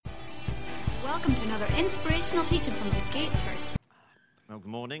Welcome to another inspirational teaching from the Gate Church. Well, good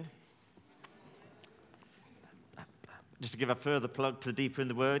morning. Just to give a further plug to the Deeper in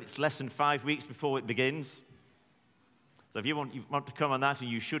the Word, it's less than 5 weeks before it begins. So if you want to come on that, and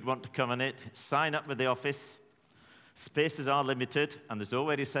you should want to come on it, sign up with the office. Spaces are limited, and there's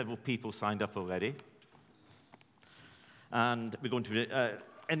already several people signed up already. And we're going to,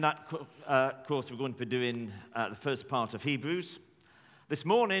 in that course, we're going to be doing the first part of Hebrews. This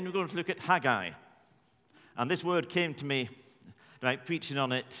morning, we're going to look at Haggai. And this word came to me, right, preaching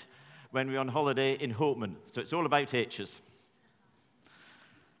on it when we were on holiday in Hopeman. So it's all about H's.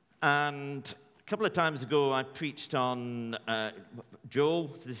 And a couple of times ago, I preached on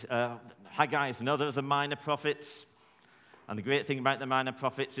Joel. Haggai is another of the minor prophets. And the great thing about the minor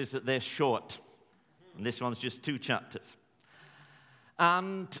prophets is that they're short. And this one's just 2 chapters.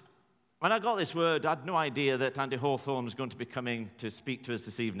 And when I got this word, I had no idea that Andy Hawthorne was going to be coming to speak to us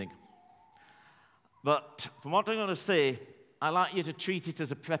this evening. But from what I'm going to say, I'd like you to treat it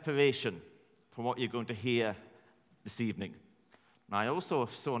as a preparation for what you're going to hear this evening. And I also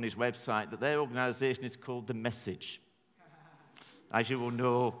saw on his website that their organization is called The Message. As you will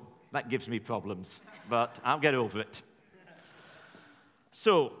know, that gives me problems, but I'll get over it.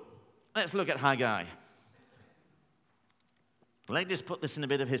 So, let's look at Haggai. Let me just put this in a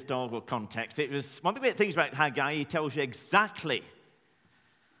bit of historical context. It was one of the great things about Haggai, he tells you exactly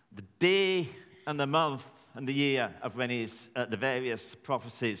the day and the month and the year of when the various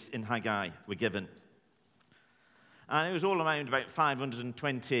prophecies in Haggai were given. And it was all around about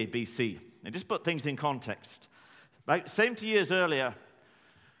 520 BC. And just put things in context. About 70 years earlier,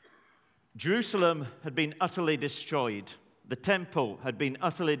 Jerusalem had been utterly destroyed. The temple had been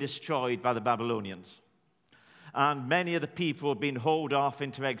utterly destroyed by the Babylonians. And many of the people had been hauled off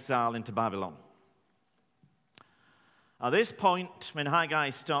into exile into Babylon. At this point, when Haggai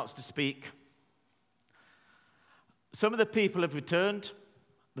starts to speak, some of the people have returned.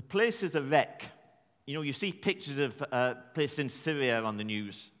 The place is a wreck. You know, you see pictures of places in Syria on the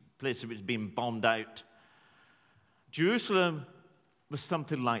news, places which have been bombed out. Jerusalem was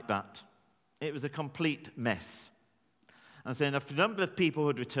something like that. It was a complete mess. And so a number of people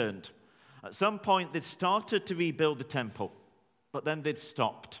had returned. At some point, they'd started to rebuild the temple, but then they'd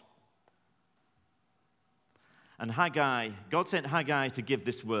stopped. And Haggai, God sent Haggai to give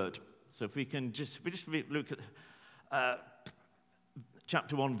this word. So if we just look at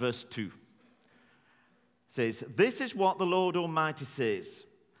chapter 1, verse 2. It says, "This is what the Lord Almighty says.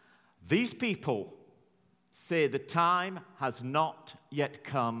 These people say the time has not yet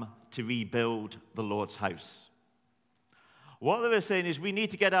come to rebuild the Lord's house." What they were saying is we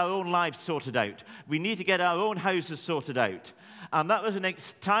need to get our own lives sorted out. We need to get our own houses sorted out. And that was an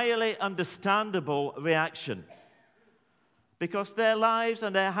entirely understandable reaction. Because their lives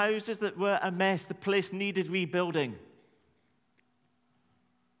and their houses that were a mess, the place needed rebuilding.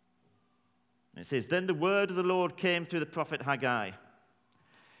 It says, "Then the word of the Lord came through the prophet Haggai.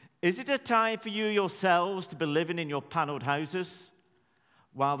 Is it a time for you yourselves to be living in your paneled houses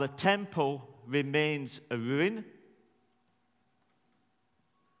while the temple remains a ruin?"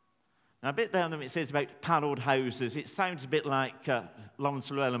 Now, a bit there when it says about panelled houses, it sounds a bit like Lawrence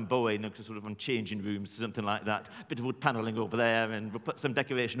Llewellyn Bowen, sort of on changing rooms, something like that. A bit of wood panelling over there, and we'll put some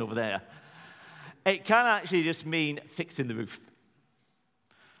decoration over there. It can actually just mean fixing the roof.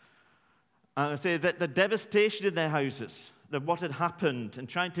 And I say that the devastation in their houses, that what had happened, and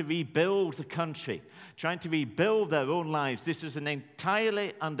trying to rebuild the country, trying to rebuild their own lives, this was an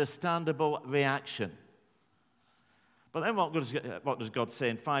entirely understandable reaction. But then what does God say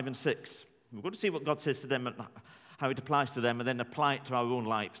in 5 and 6? We're going to see what God says to them and how it applies to them, and then apply it to our own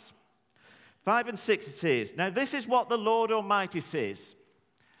lives. 5 and 6 it says, "Now this is what the Lord Almighty says.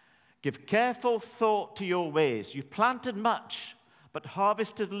 Give careful thought to your ways. You planted much, but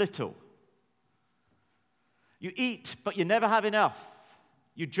harvested little. You eat, but you never have enough.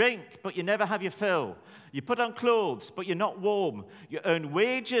 You drink, but you never have your fill. You put on clothes, but you're not warm. You earn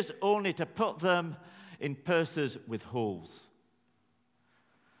wages only to put them in purses with holes."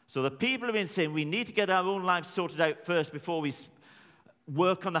 So the people have been saying we need to get our own lives sorted out first before we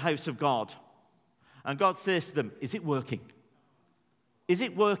work on the house of God. And God says to them, is it working? Is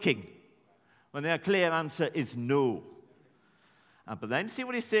it working? When their clear answer is no. But then see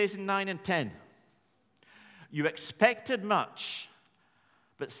what he says in 9 and 10. "You expected much,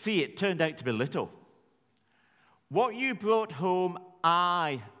 but see, it turned out to be little. What you brought home,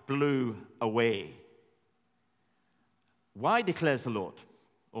 I blew away. Why, declares the Lord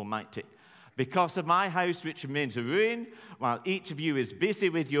Almighty? Because of my house which remains a ruin, while each of you is busy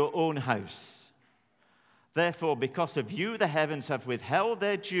with your own house. Therefore, because of you, the heavens have withheld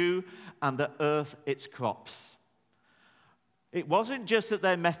their dew and the earth its crops. It wasn't just that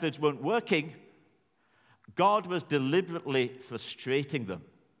their methods weren't working. God was deliberately frustrating them.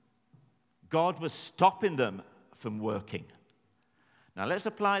 God was stopping them from working. Now, let's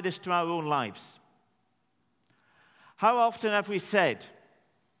apply this to our own lives. How often have we said,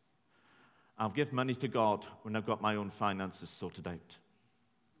 I'll give money to God when I've got my own finances sorted out?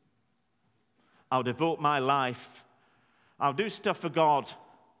 I'll devote my life. I'll do stuff for God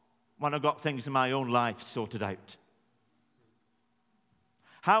when I've got things in my own life sorted out.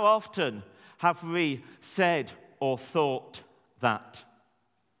 How often have we said or thought that?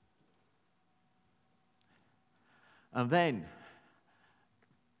 And then,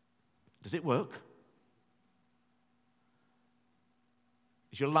 does it work?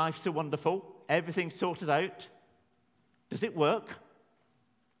 Is your life so wonderful? Everything's sorted out? Does it work?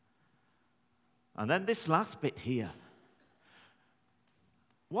 And then this last bit here.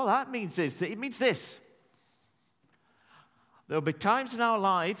 What that means is that it means this. There'll be times in our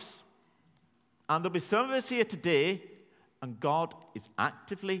lives, and there'll be some of us here today, and God is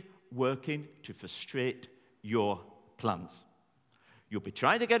actively working to frustrate your plans. You'll be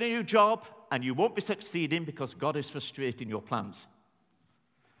trying to get a new job, and you won't be succeeding because God is frustrating your plans.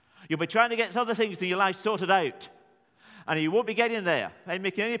 You'll be trying to get other things in your life sorted out, and you won't be getting there and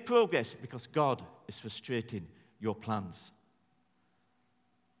making any progress because God is frustrating your plans.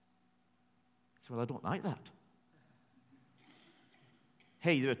 So, well, I don't like that.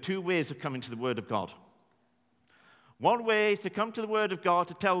 Hey, there are two ways of coming to the Word of God. One way is to come to the Word of God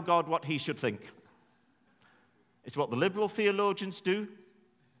to tell God what He should think. It's what the liberal theologians do.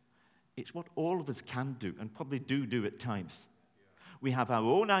 It's what all of us can do and probably do at times. We have our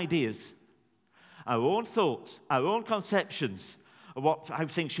own ideas, our own thoughts, our own conceptions of how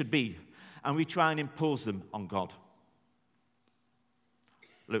things should be, and we try and impose them on God.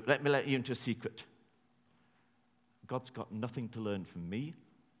 Look, let me let you into a secret. God's got nothing to learn from me,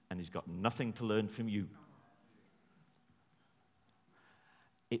 and He's got nothing to learn from you.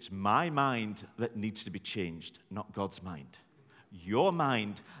 It's my mind that needs to be changed, not God's mind. Your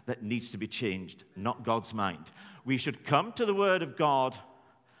mind that needs to be changed, not God's mind. We should come to the Word of God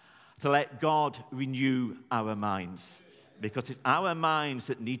to let God renew our minds, because it's our minds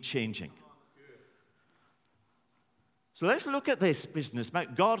that need changing. So let's look at this business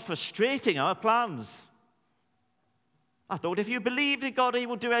about God frustrating our plans. I thought if you believed in God, He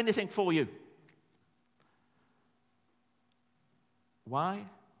will do anything for you. Why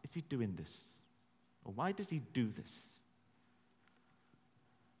is He doing this? Or why does He do this?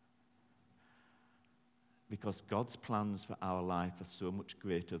 Because God's plans for our life are so much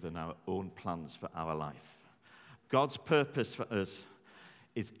greater than our own plans for our life. God's purpose for us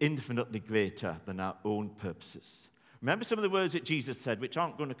is infinitely greater than our own purposes. Remember some of the words that Jesus said, which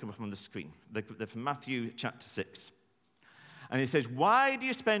aren't going to come up on the screen. They're from Matthew chapter 6. And He says, why do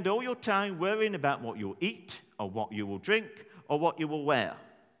you spend all your time worrying about what you'll eat, or what you will drink, or what you will wear?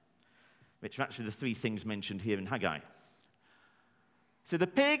 Which are actually the three things mentioned here in Haggai. So the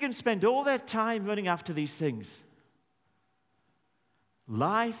pagans spend all their time running after these things.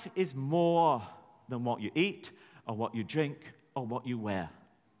 Life is more than what you eat, or what you drink, or what you wear.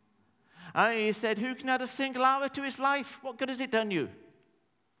 And He said, who can add a single hour to his life? What good has it done you?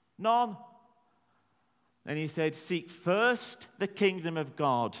 None. And He said, seek first the kingdom of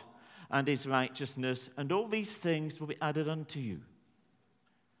God and His righteousness, and all these things will be added unto you.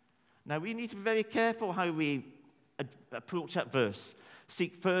 Now, we need to be very careful how we approach that verse.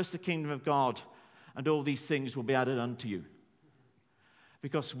 Seek first the kingdom of God, and all these things will be added unto you.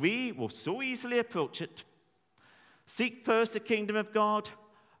 Because we will so easily approach it. Seek first the kingdom of God,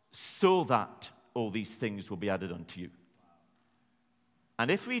 so that all these things will be added unto you. And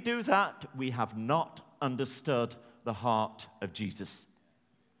if we do that, we have not understood the heart of Jesus.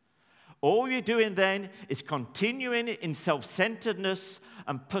 All you're doing then is continuing in self-centeredness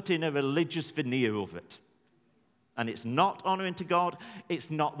and putting a religious veneer over it. And it's not honoring to God.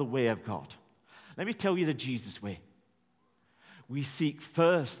 It's not the way of God. Let me tell you the Jesus way. We seek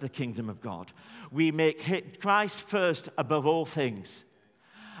first the kingdom of God. We make Christ first above all things.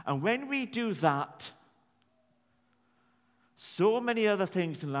 And when we do that, so many other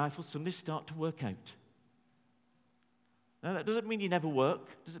things in life will suddenly start to work out. Now, that doesn't mean you never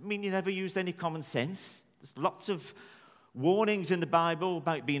work. Doesn't mean you never use any common sense. There's lots of warnings in the Bible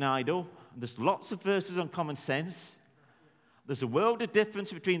about being idle. There's lots of verses on common sense. There's a world of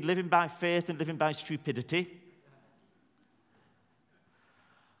difference between living by faith and living by stupidity.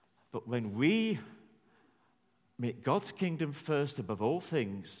 But when we make God's kingdom first above all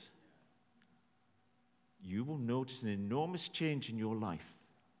things, you will notice an enormous change in your life.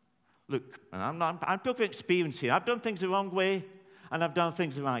 Look, and I'm talking from experience here. I've done things the wrong way, and I've done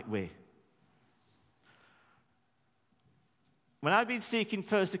things the right way. When I've been seeking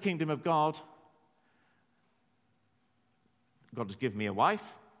first the kingdom of God, God has given me a wife.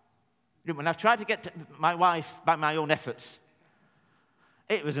 When I've tried to get to my wife by my own efforts,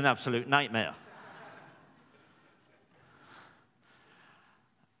 it was an absolute nightmare.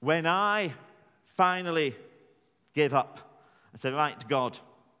 When I finally gave up and said, right, God,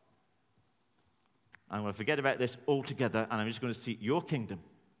 I'm going to forget about this altogether, and I'm just going to seek your kingdom,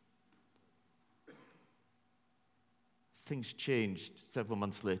 things changed several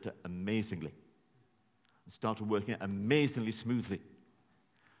months later amazingly and started working amazingly smoothly.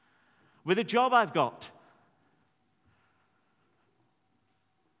 With the job I've got,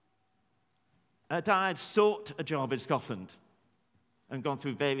 I had sought a job in Scotland and gone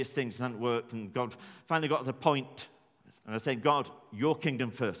through various things that hadn't worked, and God finally got to the point, and I said, God, your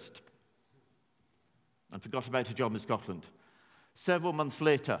kingdom first, and forgot about a job in Scotland. Several months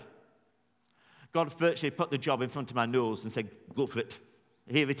later, God virtually put the job in front of my nose and said, go for it.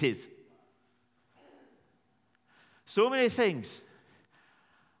 Here it is. So many things.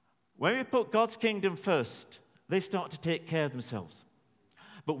 When we put God's kingdom first, they start to take care of themselves.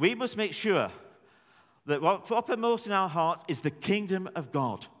 But we must make sure that what's uppermost in our hearts is the kingdom of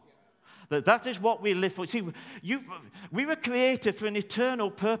God. That is what we live for. See, we were created for an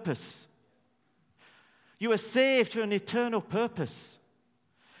eternal purpose. You are saved for an eternal purpose.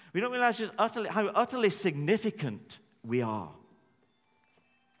 We don't realize just how utterly significant we are.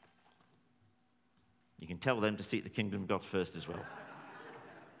 You can tell them to seek the kingdom of God first as well.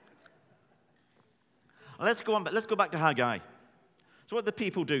 Let's go back to Haggai. So what did the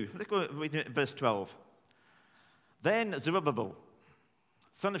people do? Let's go read verse 12. Then Zerubbabel,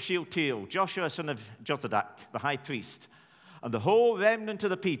 son of Shealtiel, Joshua, son of Jozadak, the high priest, and the whole remnant of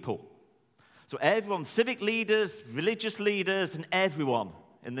the people. So everyone, civic leaders, religious leaders, and everyone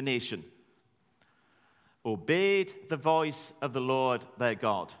in the nation obeyed the voice of the Lord their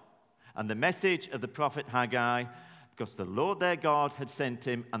God and the message of the prophet Haggai, because the Lord their God had sent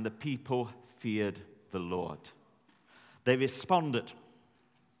him, and the people feared the Lord. They responded.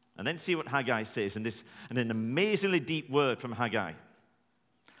 And then see what Haggai says, and an amazingly deep word from Haggai.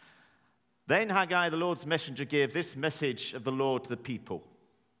 Then Haggai, the Lord's messenger, gave this message of the Lord to the people.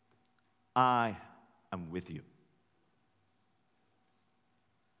 I am with you.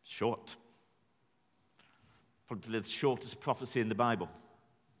 Short. Probably the shortest prophecy in the Bible.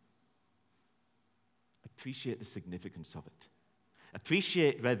 Appreciate the significance of it.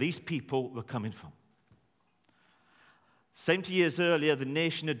 Appreciate where these people were coming from. 70 years earlier, the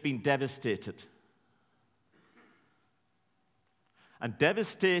nation had been devastated. And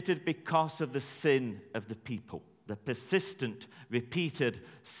devastated because of the sin of the people, the persistent, repeated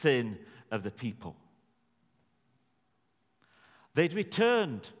sin of the people. They'd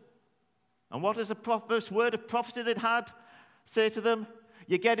returned. And what does the first word of prophecy they'd had say to them?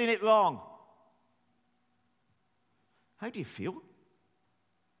 You're getting it wrong. How do you feel?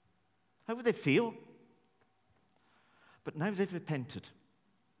 How would they feel? But now they've repented.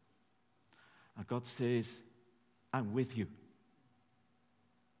 And God says, I'm with you.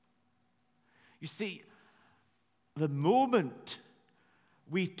 You see, the moment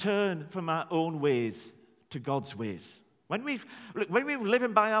we turn from our own ways to God's ways, when we're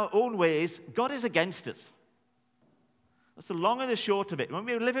living by our own ways, God is against us. That's the long and the short of it. When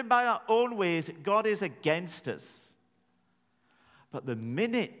we're living by our own ways, God is against us. But the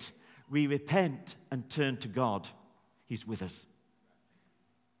minute we repent and turn to God, He's with us.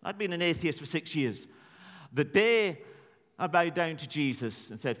 I'd been an atheist for 6 years. The day I bowed down to Jesus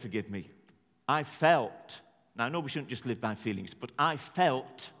and said, forgive me, I felt, now I know we shouldn't just live by feelings, but I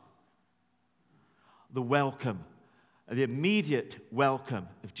felt the welcome, the immediate welcome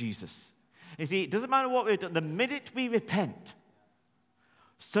of Jesus. You see, it doesn't matter what we've done. The minute we repent,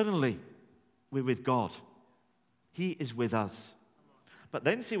 suddenly we're with God. He is with us. But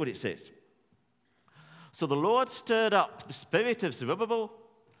then see what it says. So the Lord stirred up the spirit of Zerubbabel,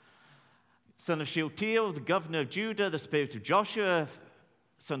 son of Shealtiel, the governor of Judah, the spirit of Joshua,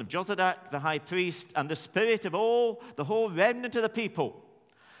 son of Jozadak, the high priest, and the spirit of the whole remnant of the people.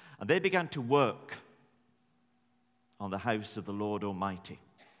 And they began to work on the house of the Lord Almighty.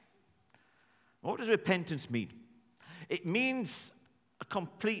 What does repentance mean? It means a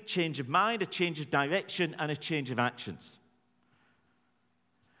complete change of mind, a change of direction, and a change of actions.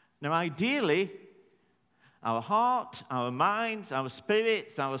 Now, ideally, our heart, our minds, our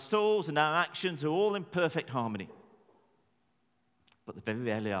spirits, our souls, and our actions are all in perfect harmony. But they very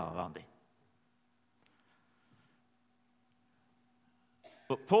rarely are, aren't they?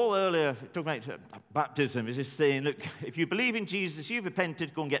 But Paul earlier, talking about baptism, is just saying, look, if you believe in Jesus, you've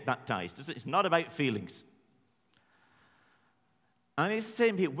repented, go and get baptized. It's not about feelings. And it's the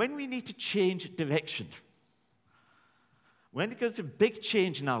same here. When we need to change direction, when there's a big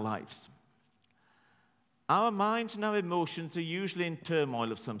change in our lives, our minds and our emotions are usually in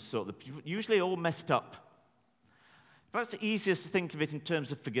turmoil of some sort. They're usually all messed up. Perhaps the easiest to think of it in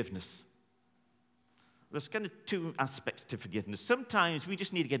terms of forgiveness. There's kind of two aspects to forgiveness. Sometimes we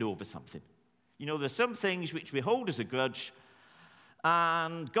just need to get over something. You know, there's some things which we hold as a grudge,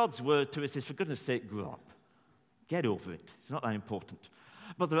 and God's word to us is, for goodness sake, grow up. Get over it. It's not that important.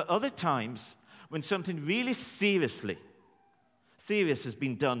 But there are other times when something really serious has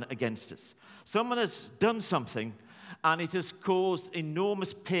been done against us. Someone has done something, and it has caused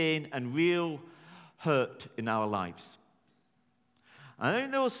enormous pain and real hurt in our lives. And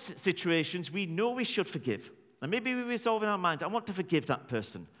in those situations, we know we should forgive. And maybe we resolve in our minds, I want to forgive that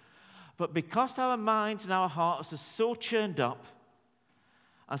person. But because our minds and our hearts are so churned up,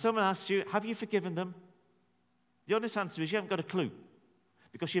 and someone asks you, have you forgiven them? The honest answer is you haven't got a clue.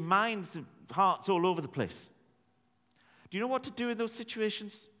 Because your mind's and heart's all over the place. Do you know what to do in those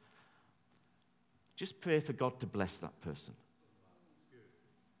situations? Just pray for God to bless that person.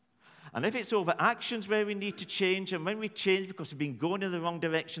 And if it's over actions where we need to change, and when we change because we've been going in the wrong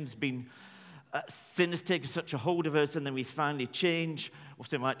direction, sin has taken such a hold of us, and then we finally change, or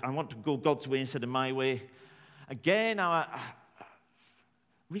say, right, I want to go God's way instead of my way. Again,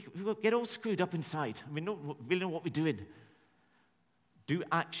 we get all screwed up inside, and we don't really know what we're doing. Do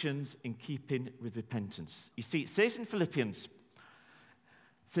actions in keeping with repentance. You see, it says in Philippians, it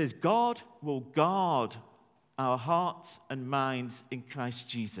says, God will guard our hearts and minds in Christ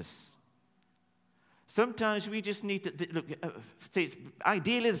Jesus. Sometimes we just need to,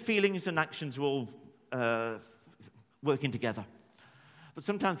 ideally the feelings and actions are all working together. But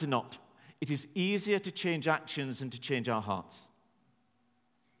sometimes they're not. It is easier to change actions than to change our hearts.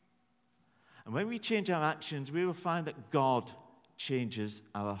 And when we change our actions, we will find that God changes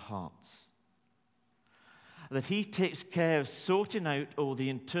our hearts. That He takes care of sorting out all the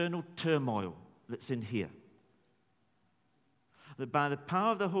internal turmoil that's in here. That by the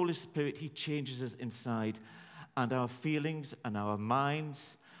power of the Holy Spirit, He changes us inside, and our feelings and our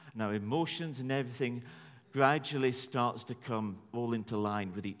minds and our emotions and everything gradually starts to come all into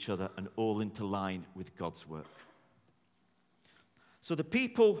line with each other and all into line with God's work. So the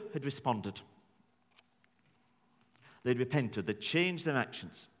people had responded. They'd repented. They'd changed their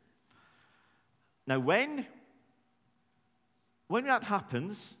actions. Now, when that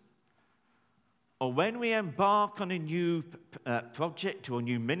happens, or when we embark on a new project or a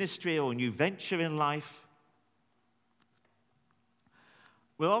new ministry or a new venture in life,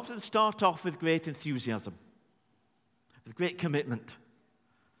 we'll often start off with great enthusiasm, with great commitment.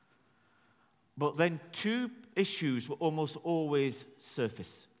 But then two issues will almost always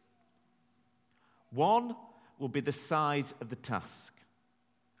surface. One will be the size of the task,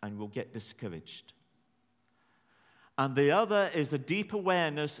 and we'll get discouraged. And the other is a deep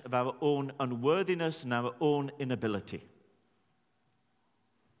awareness of our own unworthiness and our own inability.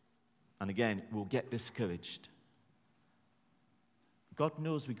 And again, we'll get discouraged. God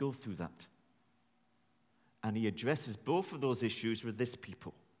knows we go through that. And He addresses both of those issues with this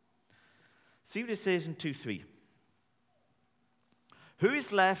people. See what it says in 2:3. Who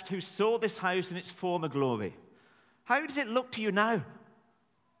is left who saw this house in its former glory? How does it look to you now?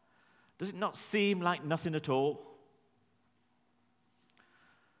 Does it not seem like nothing at all?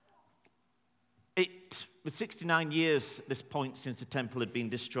 It was 69 years at this point since the temple had been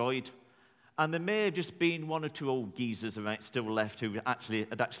destroyed, and there may have just been one or two old geezers still left who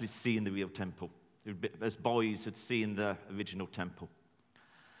had actually seen the real temple, who as boys had seen the original temple.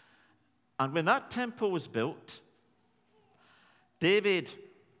 And when that temple was built, David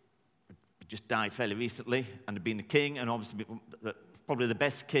had just died fairly recently and had been the king, and obviously probably the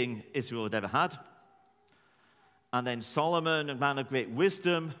best king Israel had ever had. And then Solomon, a man of great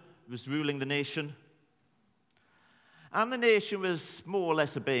wisdom, was ruling the nation. And the nation was more or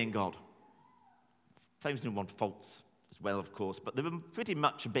less obeying God. Times no one faults as well, of course, but they were pretty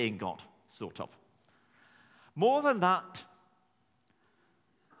much obeying God, sort of. More than that,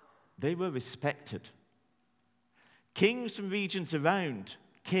 they were respected. Kings from regions around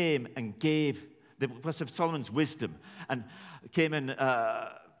came and gave, because of Solomon's wisdom, and came and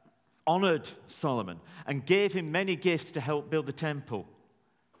honored Solomon and gave him many gifts to help build the temple.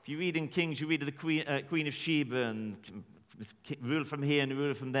 If you read in Kings, you read of the Queen of Sheba and rule from here and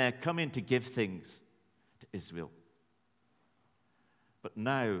rule from there, come in to give things to Israel. But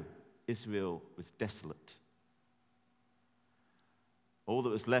now Israel was desolate. All that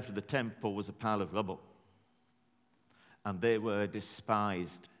was left of the temple was a pile of rubble. And they were a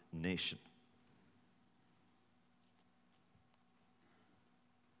despised nation.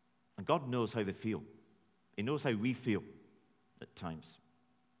 And God knows how they feel. He knows how we feel at times.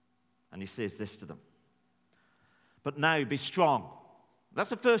 And he says this to them. But now be strong.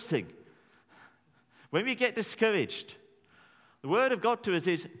 That's the first thing. When we get discouraged, the word of God to us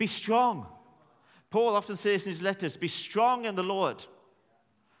is be strong. Paul often says in his letters, be strong in the Lord.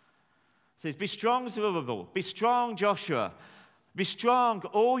 He says, be strong, Zerubbabel. Be strong, Joshua. Be strong,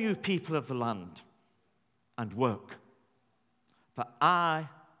 all you people of the land, and work. For I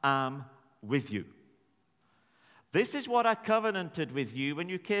am with you. This is what I covenanted with you when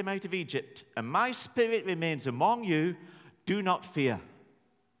you came out of Egypt, and my spirit remains among you. Do not fear.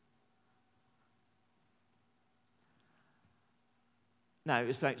 Now,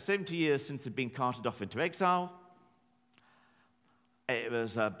 it's like 70 years since they'd been carted off into exile. It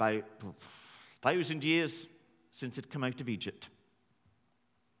was about 1,000 years since they'd come out of Egypt.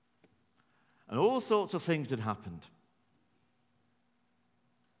 And all sorts of things had happened.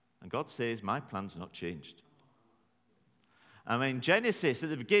 And God says, my plan's not changed. And in Genesis, at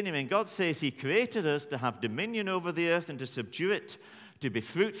the beginning, when God says he created us to have dominion over the earth and to subdue it, to be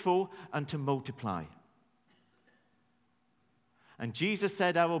fruitful and to multiply. And Jesus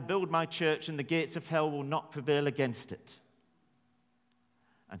said, I will build my church and the gates of hell will not prevail against it.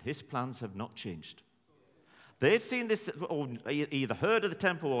 And his plans have not changed. They've seen this, or either heard of the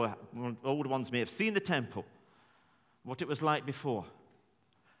temple, or older ones may have seen the temple, what it was like before.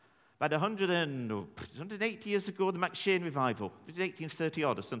 About 180 years ago, the McShane revival, it was 1830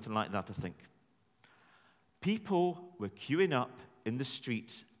 odd or something like that, I think. People were queuing up in the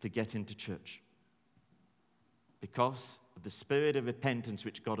streets to get into church because of the spirit of repentance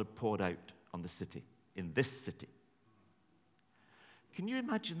which God had poured out on the city, in this city. Can you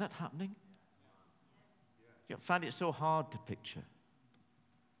imagine that happening? You find it so hard to picture.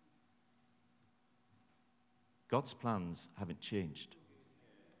 God's plans haven't changed.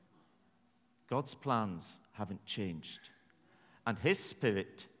 God's plans haven't changed. And his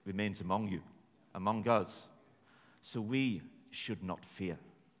spirit remains among you, among us. So we should not fear.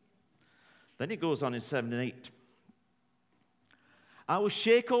 Then he goes on in 7 and 8. I will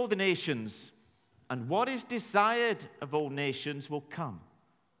shake all the nations, and what is desired of all nations will come.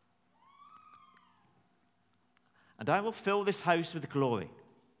 And I will fill this house with glory,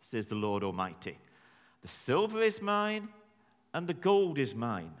 says the Lord Almighty. The silver is mine, and the gold is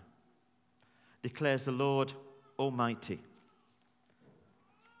mine, declares the Lord Almighty.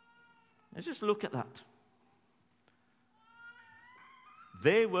 Let's just look at that.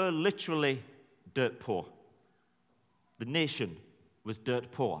 They were literally dirt poor. The nation was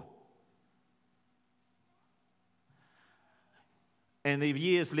dirt poor. In the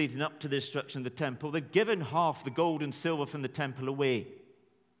years leading up to the destruction of the temple, they'd given half the gold and silver from the temple away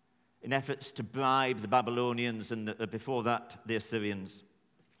in efforts to bribe the Babylonians and before that, the Assyrians.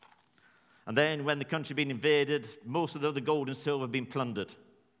 And then when the country had been invaded, most of the other gold and silver had been plundered.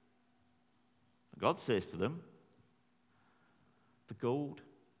 God says to them, the gold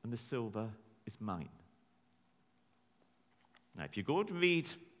and the silver is mine. Now, if you go and read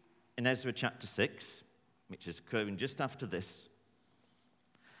in Ezra chapter 6, which is occurring just after this,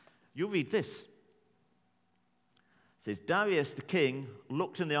 you'll read this. It says, Darius the king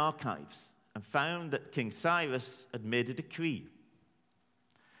looked in the archives and found that King Cyrus had made a decree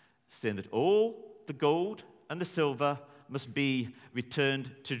saying that all the gold and the silver must be returned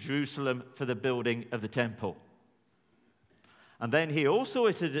to Jerusalem for the building of the temple. And then he also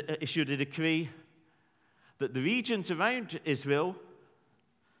issued a decree that the regions around Israel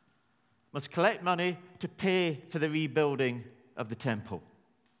must collect money to pay for the rebuilding of the temple.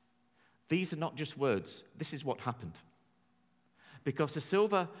 These are not just words. This is what happened. Because the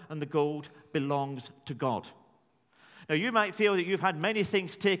silver and the gold belongs to God. Now, you might feel that you've had many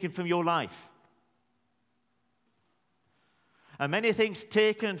things taken from your life. And many things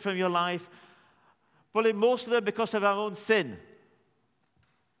taken from your life, well, in most of them because of our own sin.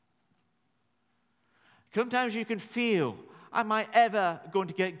 Sometimes you can feel, am I ever going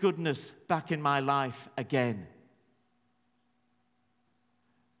to get goodness back in my life again?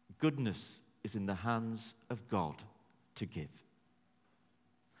 Goodness is in the hands of God to give.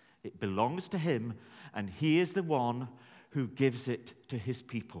 It belongs to him, and he is the one who gives it to his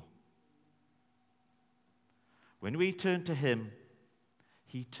people. When we turn to him,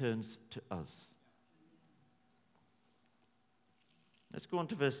 he turns to us. Let's go on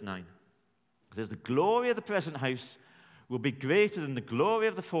to verse 9. It says, the glory of the present house will be greater than the glory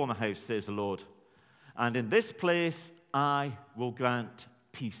of the former house, says the Lord. And in this place I will grant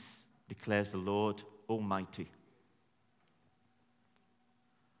peace, declares the Lord Almighty.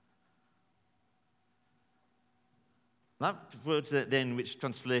 That word then, which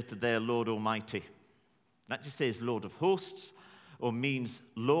translated there, Lord Almighty, that just says Lord of hosts, or means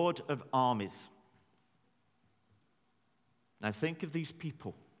Lord of armies. Now think of these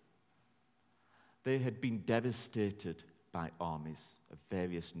people. They had been devastated by armies of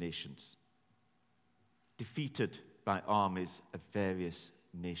various nations, defeated by armies of various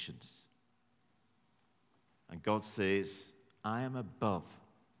nations. And God says, I am above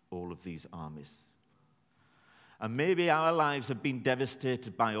all of these armies. And maybe our lives have been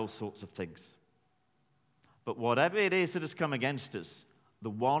devastated by all sorts of things. But whatever it is that has come against us, the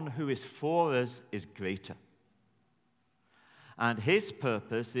one who is for us is greater. And his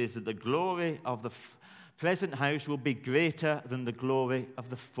purpose is that the glory of the present house will be greater than the glory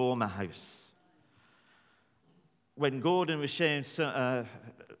of the former house. When Gordon was sharing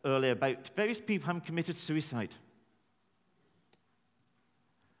earlier about various people having committed suicide,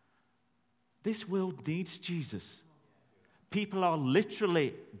 this world needs Jesus. People are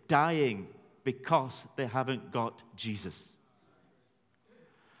literally dying because they haven't got Jesus.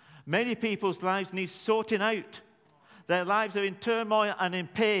 Many people's lives need sorting out. Their lives are in turmoil and in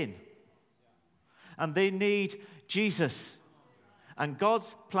pain. And they need Jesus. And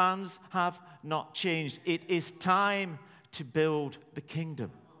God's plans have not changed. It is time to build the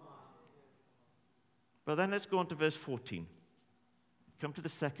kingdom. But then let's go on to verse 14. Come to the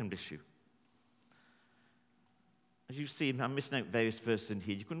second issue. As you see, I'm missing out various verses in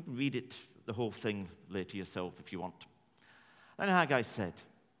here. You can read it, the whole thing, later yourself if you want. Then Haggai said,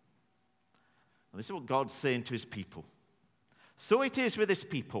 and this is what God's saying to his people. So it is with this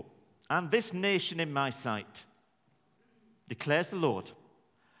people and this nation in my sight, declares the Lord.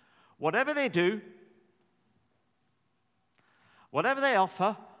 Whatever they do, whatever they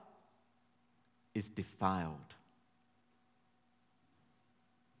offer, is defiled.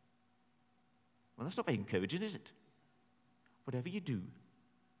 Well, that's not very encouraging, is it? Whatever you do,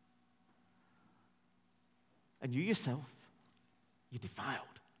 and you yourself, you're defiled.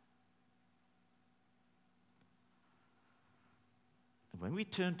 And when we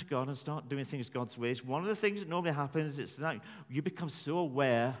turn to God and start doing things God's ways, one of the things that normally happens is that you become so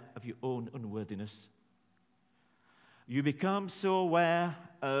aware of your own unworthiness. You become so aware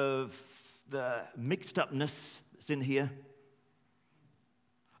of the mixed upness that's in here,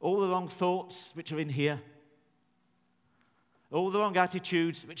 all the wrong thoughts which are in here, all the wrong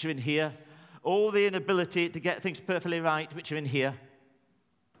attitudes which are in here, all the inability to get things perfectly right which are in here.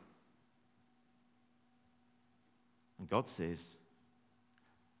 And God says,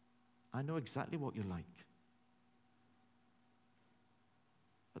 I know exactly what you're like.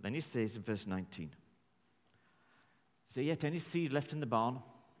 But then he says in verse 19, is there yet any seed left in the barn?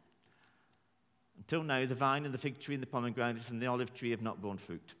 Until now, the vine and the fig tree and the pomegranate and the olive tree have not borne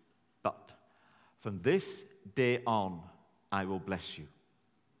fruit. But from this day on, I will bless you.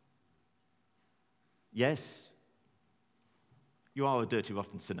 Yes, you are a dirty,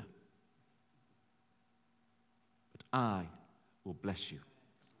 rotten sinner. But I will bless you.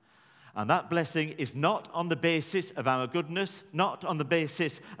 And that blessing is not on the basis of our goodness, not on the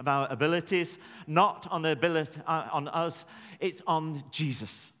basis of our abilities, not on the ability on us. It's on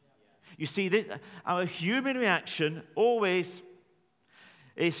Jesus. You see, our human reaction always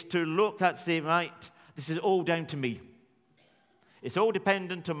is to look at, say, right, this is all down to me. It's all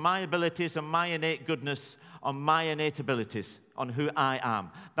dependent on my abilities, on my innate goodness, on my innate abilities, on who I am.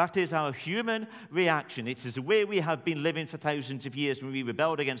 That is our human reaction. It is the way we have been living for thousands of years when we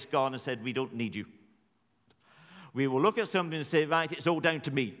rebelled against God and said, we don't need you. We will look at something and say, right, it's all down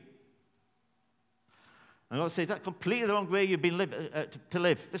to me. And God says, that's completely the wrong way you've been to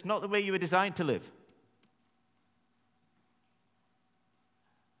live. That's not the way you were designed to live.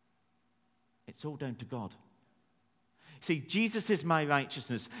 It's all down to God. See, Jesus is my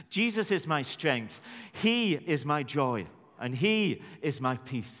righteousness. Jesus is my strength. He is my joy. And he is my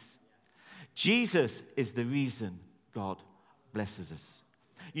peace. Jesus is the reason God blesses us.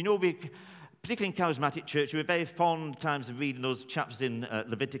 You know, particularly in Charismatic Church, we're very fond times of reading those chapters in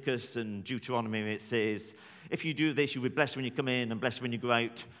Leviticus and Deuteronomy where it says, if you do this, you'll be blessed when you come in and blessed when you go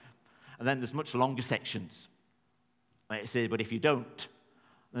out. And then there's much longer sections where it says, but if you don't,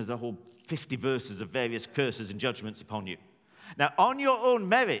 there's a whole 50 verses of various curses and judgments upon you. Now, on your own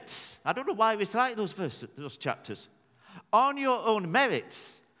merits, I don't know why we like those verses, those chapters. On your own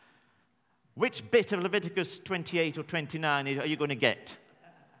merits, which bit of Leviticus 28 or 29 are you going to get?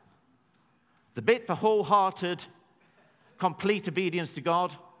 The bit for wholehearted, complete obedience to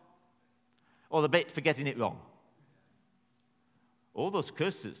God, or the bit for getting it wrong? All those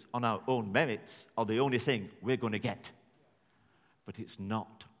curses on our own merits are the only thing we're going to get. But it's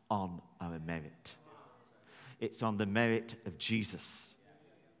not on our merit. It's on the merit of Jesus.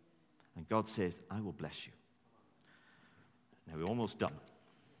 And God says, I will bless you. Now we're almost done.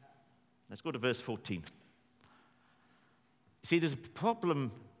 Let's go to verse 14. See, there's a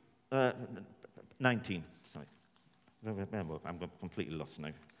problem. 19, sorry. I'm completely lost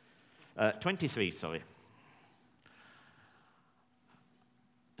now. 23, sorry.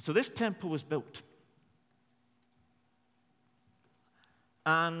 So this temple was built.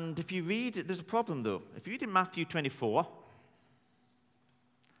 And if you read, there's a problem though. If you read in Matthew 24,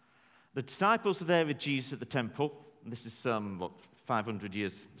 the disciples are there with Jesus at the temple. And this is 500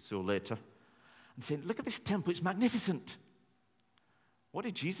 years or so later. And saying, look at this temple, it's magnificent. What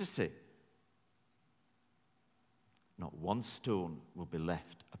did Jesus say? Not one stone will be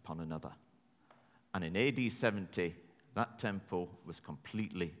left upon another. And in AD 70, that temple was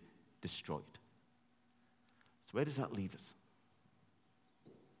completely destroyed. So where does that leave us?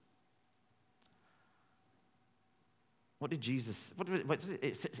 What did Jesus,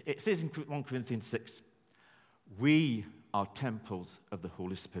 it says in 1 Corinthians 6, we are temples of the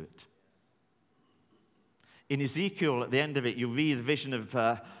Holy Spirit. In Ezekiel, at the end of it, you read the vision of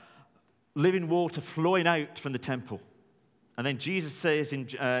living water flowing out from the temple. And then Jesus says in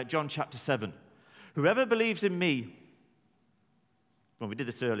John chapter 7, whoever believes in me, well, we did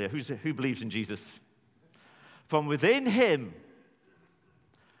this earlier, who believes in Jesus? From within him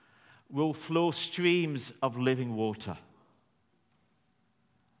will flow streams of living water.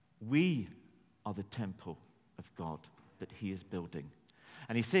 We are the temple of God that he is building.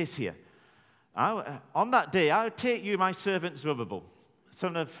 And he says here, on that day, I will take you, my servant Zerubbabel,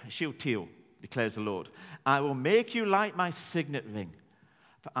 son of Shealtiel, declares the Lord. I will make you like my signet ring,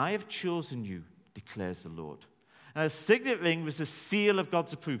 for I have chosen you, declares the Lord. Now, a signet ring was a seal of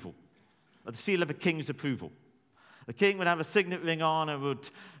God's approval, or the seal of a king's approval. The king would have a signet ring on and would,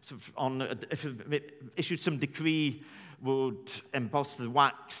 if it issued some decree, would emboss the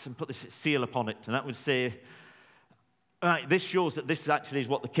wax and put this seal upon it. And that would say, all right, this shows that this actually is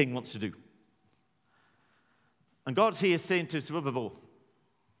what the king wants to do. And God's here saying to Zerubbabel,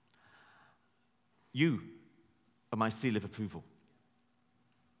 you are my seal of approval.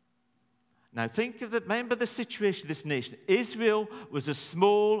 Now remember the situation of this nation. Israel was a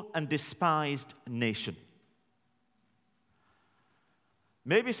small and despised nation.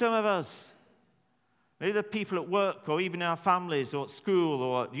 Maybe some of us, maybe the people at work or even in our families or at school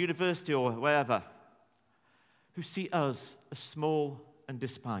or at university or wherever, who see us as small and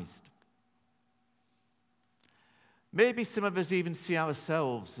despised. Maybe some of us even see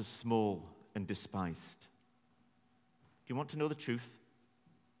ourselves as small and despised. Do you want to know the truth?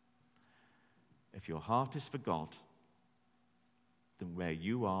 If your heart is for God, then where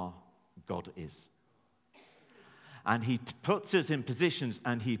you are, God is. And he puts us in positions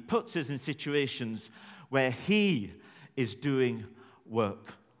and he puts us in situations where he is doing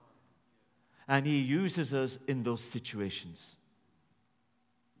work. And he uses us in those situations.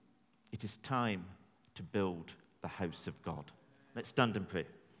 It is time to build the house of God. Let's stand and pray.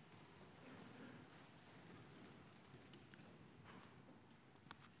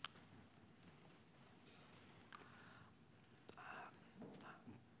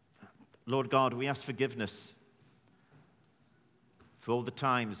 Lord God, we ask forgiveness for all the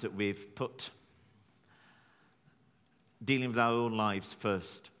times that we've put dealing with our own lives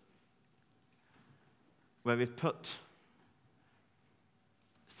first, where we've put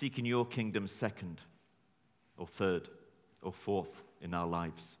seeking your kingdom second or third or fourth in our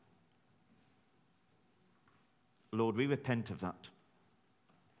lives. Lord, we repent of that.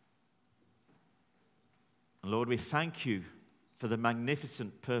 And Lord, we thank you for the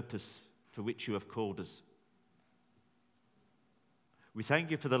magnificent purpose for which you have called us. We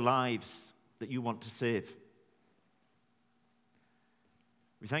thank you for the lives that you want to save.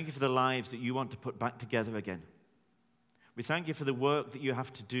 We thank you for the lives that you want to put back together again. We thank you for the work that you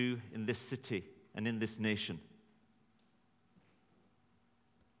have to do in this city and in this nation.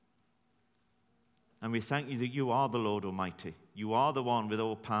 And we thank you that you are the Lord Almighty. You are the one with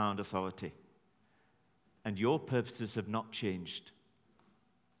all power and authority. And your purposes have not changed.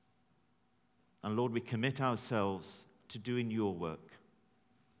 And Lord, we commit ourselves to doing your work.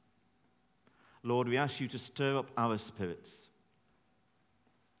 Lord, we ask you to stir up our spirits.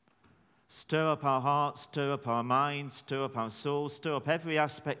 Stir up our hearts, stir up our minds, stir up our souls, stir up every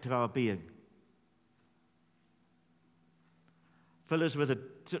aspect of our being. Fill us with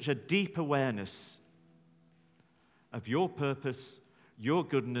such a deep awareness of your purpose, your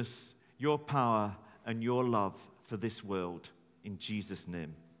goodness, your power, and your love for this world In Jesus'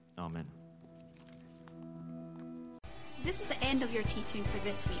 name, amen. This is the end of your teaching for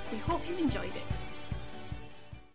this week. We hope you enjoyed it.